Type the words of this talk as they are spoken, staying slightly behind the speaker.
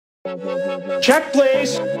Check,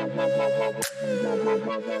 please.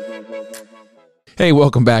 Hey,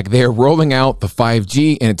 welcome back. They're rolling out the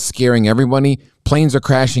 5G and it's scaring everybody. Planes are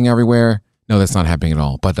crashing everywhere. No, that's not happening at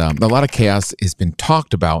all. But a lot of chaos has been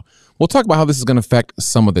talked about. We'll talk about how this is going to affect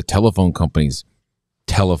some of the telephone companies.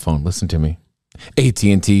 Telephone, listen to me.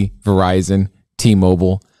 AT&T, Verizon,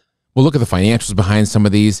 T-Mobile. We'll look at the financials behind some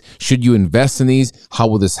of these. Should you invest in these? How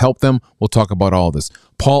will this help them? We'll talk about all this.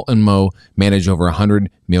 Paul and Mo manage over $100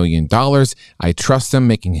 million. I trust them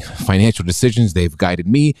making financial decisions. They've guided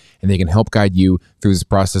me, and they can help guide you through this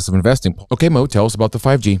process of investing. Okay, Mo, tell us about the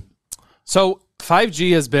 5G. So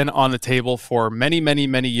 5G has been on the table for many, many,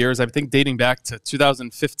 many years. I think dating back to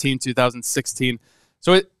 2015, 2016.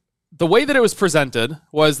 So the way that it was presented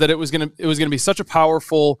was that it was going to be such a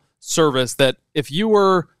powerful service that if you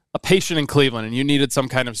were a patient in Cleveland and you needed some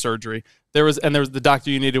kind of surgery, there was the doctor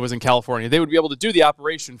you needed was in California, they would be able to do the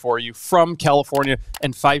operation for you from California,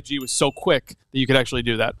 and 5G was so quick that you could actually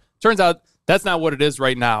do that. Turns out that's not what it is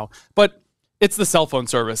right now, but it's the cell phone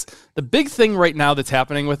service. The big thing right now that's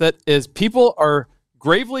happening with it is people are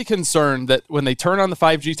gravely concerned that when they turn on the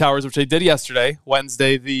 5G towers, which they did yesterday,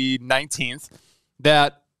 Wednesday the 19th,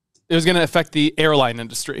 that it was going to affect the airline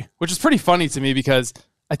industry, which is pretty funny to me because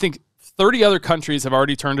I think 30 other countries have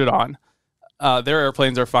already turned it on. Their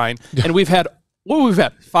airplanes are fine. Yeah. And we've had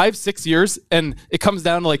 5-6 years, and it comes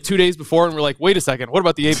down to like 2 days before, and we're like, wait a second, what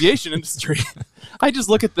about the aviation industry? I just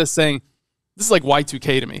look at this saying, this is like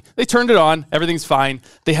Y2K to me. They turned it on. Everything's fine.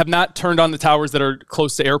 They have not turned on the towers that are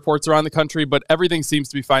close to airports around the country, but everything seems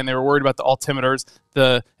to be fine. They were worried about the altimeters,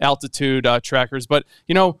 the altitude trackers. But,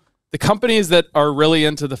 you know, the companies that are really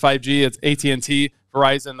into the 5G, it's AT&T,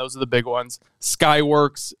 Verizon, those are the big ones.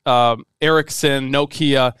 Skyworks, Ericsson,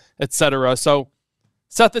 Nokia, etc. So,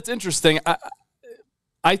 Seth, it's interesting.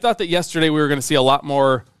 I thought that yesterday we were going to see a lot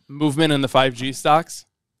more movement in the 5G stocks,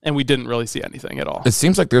 and we didn't really see anything at all. It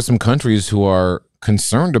seems like there's some countries who are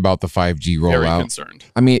concerned about the 5G rollout. Very concerned.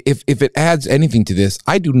 I mean, if it adds anything to this,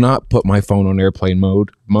 I do not put my phone on airplane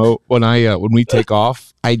mode. Mo, when we take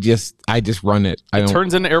off, I just run it. It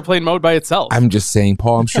turns into airplane mode by itself. I'm just saying,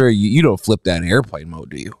 Paul, I'm sure you don't flip that in airplane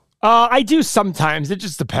mode, do you? I do sometimes. It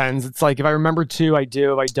just depends. It's like if I remember to, I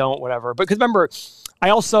do. If I don't, whatever. But because remember, I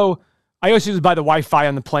also use to buy the Wi-Fi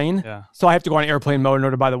on the plane. Yeah. So I have to go on airplane mode in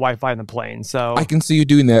order to buy the Wi-Fi on the plane. So I can see you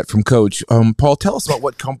doing that from Coach. Paul, tell us about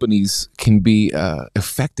what companies can be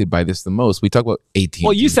affected by this the most. We talk about AT&T.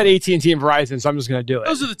 Well, you said AT&T and Verizon, so I'm just going to do it.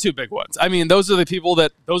 Those are the two big ones. I mean, those are the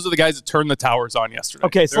guys that turned the towers on yesterday.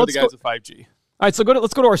 Okay, so they're the guys with 5G. All right, so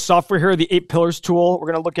let's go to our software here, the 8 Pillars tool.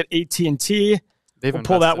 We're going to look at AT&T. We'll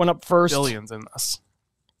pull that one up first. Billions in this.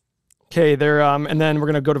 Okay, and then we're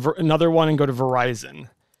going to go to another one and go to Verizon.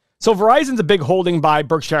 So Verizon's a big holding by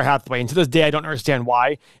Berkshire Hathaway, and to this day, I don't understand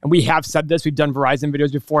why. And we have said this. We've done Verizon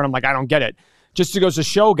videos before, and I'm like, I don't get it. Just to go to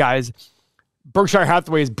show, guys, Berkshire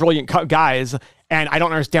Hathaway is brilliant guys, and I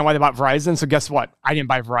don't understand why they bought Verizon. So guess what? I didn't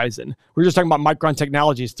buy Verizon. We were just talking about Micron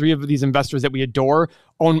Technologies. 3 of these investors that we adore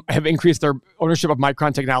have increased their ownership of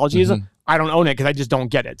Micron Technologies. Mm-hmm. I don't own it because I just don't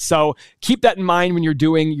get it. So keep that in mind when you're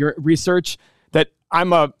doing your research, that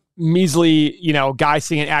I'm a measly, guy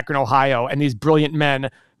sitting in Akron, Ohio, and these brilliant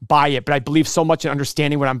men buy it. But I believe so much in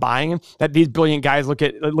understanding what I'm buying that these brilliant guys look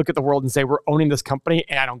at the world and say, we're owning this company,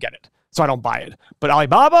 and I don't get it. So I don't buy it. But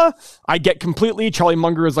Alibaba, I get completely. Charlie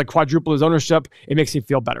Munger is like quadruple his ownership. It makes me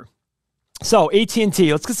feel better. So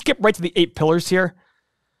AT&T, let's skip right to the 8 pillars here.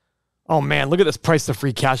 Oh man, look at this price to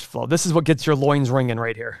free cash flow. This is what gets your loins ringing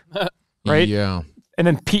right here. Right? Yeah. And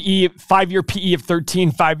then PE, 5-year PE of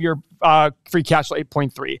 13, 5-year free cash flow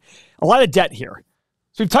 8.3. A lot of debt here.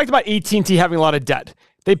 So we've talked about AT&T having a lot of debt.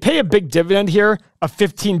 They pay a big dividend here of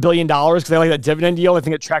 $15 billion because they like that dividend yield. I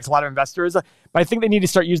think it attracts a lot of investors. But I think they need to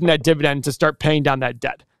start using that dividend to start paying down that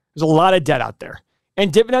debt. There's a lot of debt out there.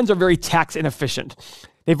 And dividends are very tax inefficient.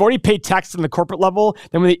 They've already paid tax on the corporate level.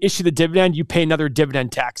 Then when they issue the dividend, you pay another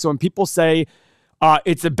dividend tax. So when people say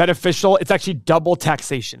it's a beneficial, it's actually double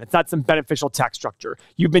taxation. It's not some beneficial tax structure.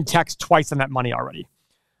 You've been taxed twice on that money already.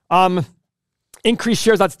 Increased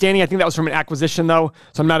shares outstanding. I think that was from an acquisition though.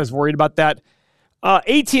 So I'm not as worried about that.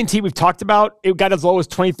 AT&T we've talked about. It got as low as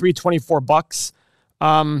 $23-24.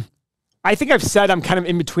 I think I've said I'm kind of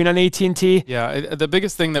in between on AT&T. Yeah, the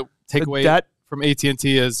biggest thing that take away from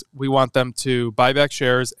AT&T is we want them to buy back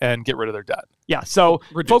shares and get rid of their debt. Yeah, so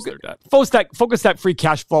reduce their debt. Focus that free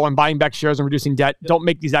cash flow on buying back shares and reducing debt. Yep. Don't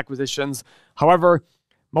make these acquisitions. However,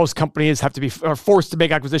 most companies are forced to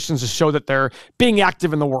make acquisitions to show that they're being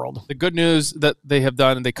active in the world. The good news that they have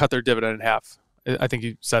done, and they cut their dividend in half. I think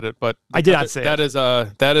you said it, but I did not say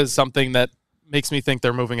that. That is something that makes me think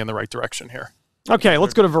they're moving in the right direction here. Okay,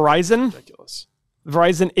 let's go to Verizon. Ridiculous.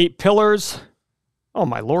 Verizon 8 pillars. Oh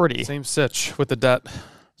my lordy. Same sitch with the debt.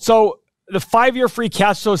 So the 5-year free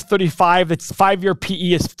cash flow is 35. The 5-year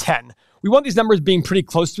PE is 10. We want these numbers being pretty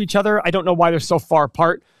close to each other. I don't know why they're so far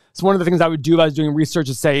apart. So one of the things I would do if I was doing research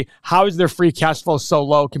is say, how is their free cash flow so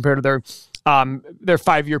low compared to their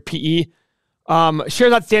 5-year PE?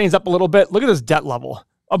 Shares outstanding is up a little bit. Look at this debt level.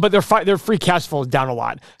 But their free cash flow is down a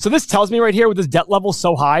lot. So this tells me right here with this debt level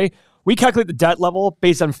so high, we calculate the debt level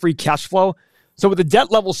based on free cash flow. So with the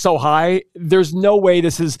debt level so high, there's no way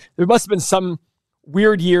there must have been some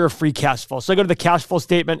weird year of free cash flow. So I go to the cash flow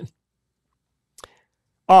statement.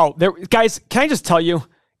 Oh, guys, can I just tell you,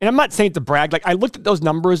 and I'm not saying it to brag, like I looked at those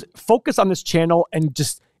numbers, focus on this channel and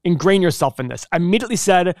just ingrain yourself in this. I immediately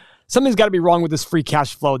said, something's got to be wrong with this free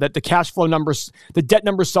cash flow, that the cash flow numbers, the debt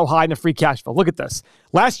numbers so high and the free cash flow. Look at this.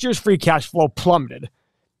 Last year's free cash flow plummeted.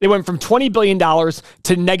 They went from $20 billion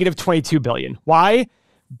to negative $22 billion. Why?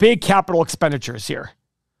 Big capital expenditures here.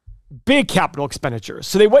 Big capital expenditures.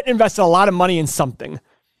 So they went and invested a lot of money in something.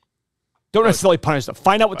 Don't necessarily punish them.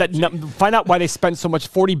 Find out find out why they spent so much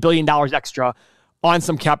 $40 billion extra on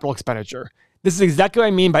some capital expenditure. This is exactly what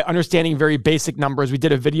I mean by understanding very basic numbers. We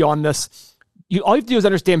did a video on this. All you have to do is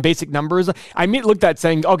understand basic numbers. I immediately looked at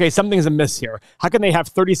saying, okay, something's amiss here. How can they have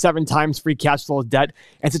 37 times free cash flow debt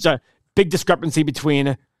and such a big discrepancy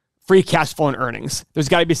between free cash flow and earnings? There's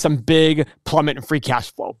got to be some big plummet in free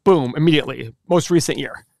cash flow. Boom, immediately. Most recent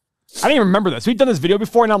year. I didn't even remember this. We've done this video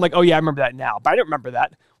before, and I'm like, oh yeah, I remember that now. But I didn't remember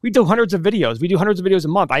that. We do hundreds of videos. We do hundreds of videos a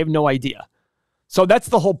month. I have no idea. So that's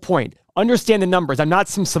the whole point. Understand the numbers. I'm not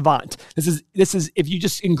some savant. This is if you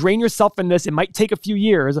just ingrain yourself in this, it might take a few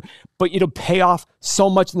years, but it'll pay off so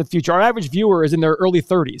much in the future. Our average viewer is in their early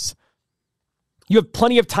 30s. You have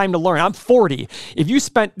plenty of time to learn. I'm 40. If you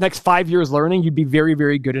spent the next 5 years learning, you'd be very,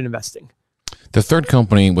 very good at investing. The third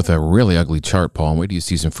company with a really ugly chart, Paul, and wait till you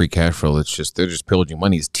see some free cash flow. They're just pillaging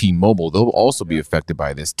money is T-Mobile. They'll also be affected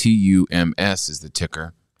by this. TUMS is the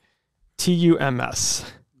ticker. TUMS.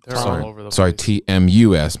 They're all over the place. Sorry,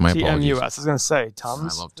 TMUS. My apologies. TMUS. I was going to say,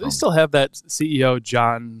 Tums. I love Do they still have that CEO,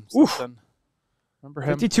 John something? Remember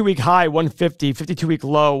him? 52-week high, 150. 52-week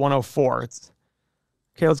low, 104.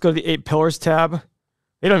 Okay, let's go to the 8 pillars tab.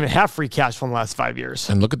 They don't even have free cash flow in the last 5 years.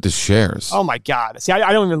 And look at the shares. Oh my God. See,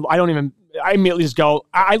 I immediately just go,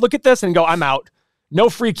 I look at this and go, I'm out. No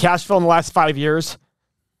free cash flow in the last 5 years.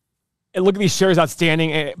 And look at these shares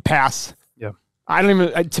outstanding and pass. Yeah. I don't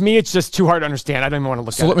even, to me, it's just too hard to understand. I don't even want to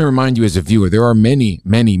look at it. So let me remind you as a viewer, there are many,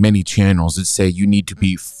 many, many channels that say you need to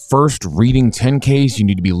be first reading 10Ks. You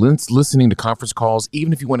need to be listening to conference calls,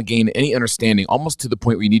 even if you want to gain any understanding, almost to the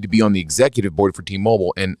point where you need to be on the executive board for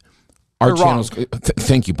T-Mobile. And our channels,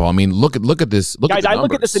 thank you, Paul. I mean, look at this. Guys, I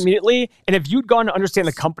look at this immediately, and if you'd gone to understand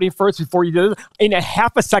the company first before you did it, in a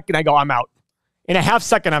half a second, I go, I'm out. In a half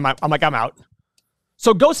second, I'm like, I'm out.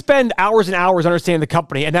 So go spend hours and hours understanding the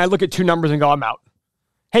company, and then I look at two numbers and go, I'm out.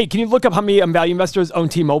 Hey, can you look up how many value investors own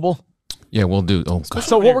T-Mobile? Yeah, we'll do. Oh, God.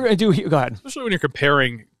 So what we're going to do here, go ahead. Especially when you're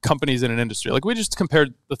comparing companies in an industry. Like we just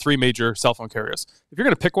compared the 3 major cell phone carriers. If you're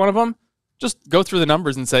going to pick one of them, just go through the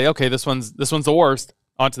numbers and say, okay, this one's the worst.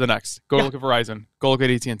 On to the next. Go look at Verizon. Go look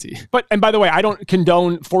at AT&T. And by the way, I don't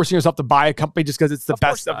condone forcing yourself to buy a company just because it's the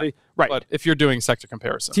best of the right. But if you're doing sector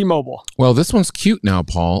comparison, T-Mobile. Well, this one's cute now,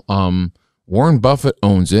 Paul. Warren Buffett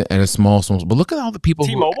owns it at a small. But look at all the people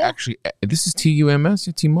T-Mobile? who actually. This is TUMS,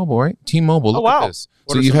 T-Mobile, right? T-Mobile. Look at this.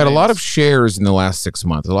 So you've had a lot of shares in the last 6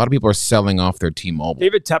 months. A lot of people are selling off their T-Mobile.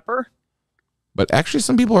 David Tepper. But actually,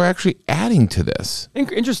 some people are actually adding to this.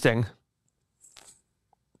 Interesting.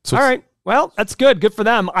 So all right. Well, that's good. Good for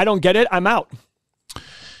them. I don't get it. I'm out.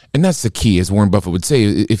 And that's the key, as Warren Buffett would say.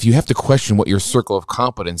 If you have to question what your circle of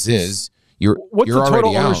competence is, what's you're the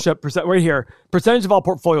total already ownership percent right here? Percentage of all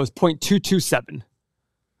portfolios, 0.227.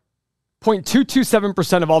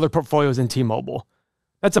 0.227% of all their portfolios in T-Mobile.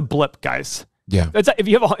 That's a blip, guys. Yeah. That's if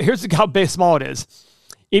you have here's how big small it is.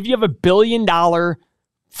 If you have $1 billion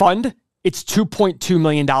fund, it's $2.2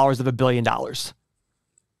 million of $1 billion.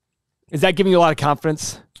 Is that giving you a lot of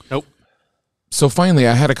confidence? Nope. So finally,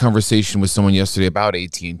 I had a conversation with someone yesterday about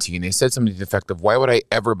AT&T, and they said something to the effect of, why would I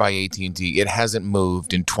ever buy AT&T? It hasn't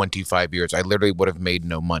moved in 25 years. I literally would have made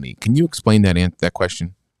no money. Can you explain that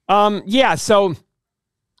question? Yeah, so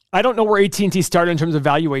I don't know where AT&T started in terms of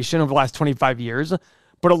valuation over the last 25 years,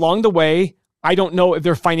 but along the way, I don't know if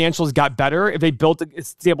their financials got better, if they built a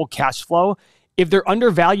stable cash flow. If they're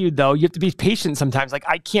undervalued, though, you have to be patient sometimes. Like,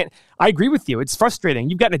 I agree with you. It's frustrating.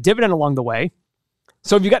 You've gotten a dividend along the way.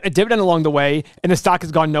 So if you got a dividend along the way and the stock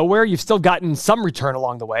has gone nowhere, you've still gotten some return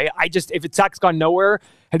along the way. If its stock's gone nowhere,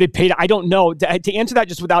 have they paid? I don't know. To answer that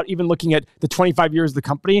just without even looking at the 25 years of the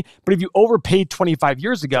company, but if you overpaid 25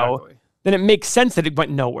 years ago, then it makes sense that it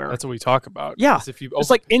went nowhere. That's what we talk about. Yeah. It's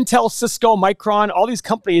like Intel, Cisco, Micron, all these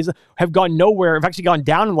companies have gone nowhere, have actually gone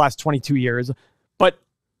down in the last 22 years, but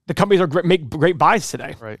the companies make great buys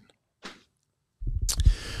today. Right.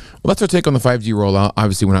 Well, that's our take on the 5G rollout.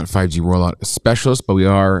 Obviously, we're not 5G rollout specialists, but we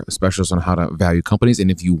are specialists on how to value companies.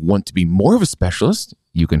 And if you want to be more of a specialist,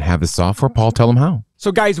 you can have the software. Paul, tell them how.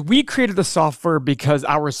 So guys, we created the software because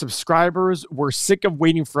our subscribers were sick of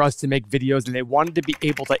waiting for us to make videos and they wanted to be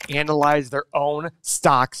able to analyze their own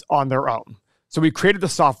stocks on their own. So we created the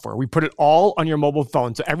software. We put it all on your mobile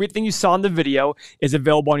phone. So everything you saw in the video is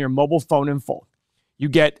available on your mobile phone in full. You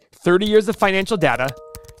get 30 years of financial data.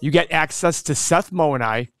 You get access to Seth Moe and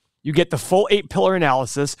I. You get the full 8-pillar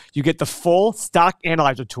analysis. You get the full stock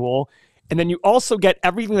analyzer tool. And then you also get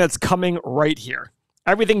everything that's coming right here.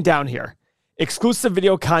 Everything down here. Exclusive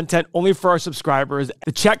video content only for our subscribers,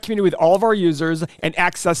 the chat community with all of our users, and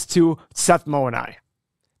access to Seth Moe and I.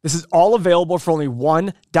 This is all available for only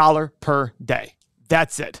 $1 per day.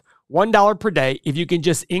 That's it. $1 per day. If you can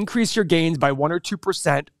just increase your gains by 1 or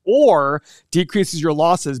 2% or decreases your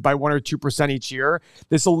losses by 1 or 2% each year,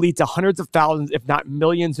 this will lead to hundreds of thousands, if not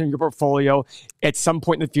millions in your portfolio at some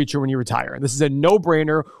point in the future when you retire. This is a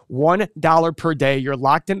no-brainer, $1 per day. You're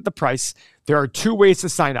locked in at the price. There are 2 ways to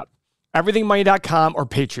sign up. everythingmoney.com or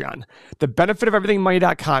Patreon. The benefit of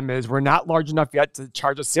everythingmoney.com is we're not large enough yet to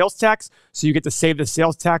charge a sales tax, so you get to save the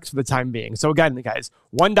sales tax for the time being. So again, guys,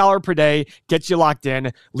 $1 per day gets you locked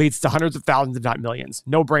in, leads to hundreds of thousands, if not millions.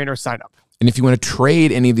 No brainer, sign up. And if you want to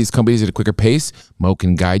trade any of these companies at a quicker pace, Mo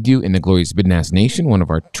can guide you in the glorious Bidnass Nation, one of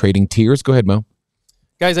our trading tiers. Go ahead, Mo.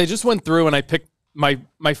 Guys, I just went through and I picked my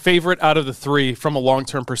favorite out of the 3 from a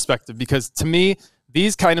long-term perspective, because to me,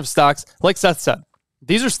 these kind of stocks, like Seth said,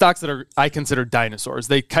 these are stocks that I consider dinosaurs.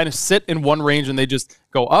 They kind of sit in one range and they just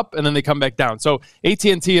go up and then they come back down. So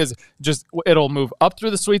AT&T is just, it'll move up through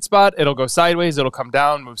the sweet spot, it'll go sideways, it'll come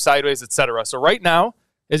down, move sideways, etc. So right now,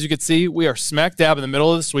 as you can see, we are smack dab in the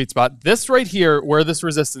middle of the sweet spot. This right here, where this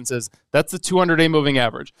resistance is, that's the 200-day moving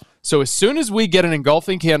average. So as soon as we get an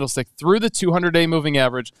engulfing candlestick through the 200-day moving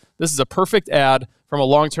average, this is a perfect add from a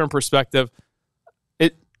long-term perspective.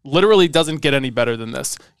 It literally doesn't get any better than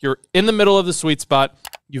this. You're in the middle of the sweet spot.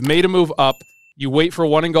 You've made a move up. You wait for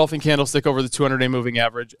one engulfing candlestick over the 200-day moving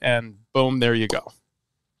average, and boom, there you go.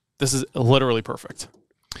 This is literally perfect.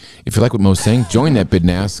 If you like what Mo's saying, join that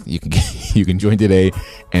Bidnass. You can join today.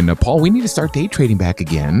 And Paul, we need to start day trading back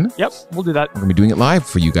again. Yep, we'll do that. We're going to be doing it live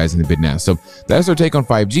for you guys in the Bidnass. So that's our take on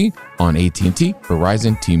 5G on AT&T,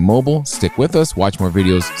 Verizon, T-Mobile. Stick with us. Watch more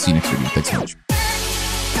videos. See you next video. Thanks so much.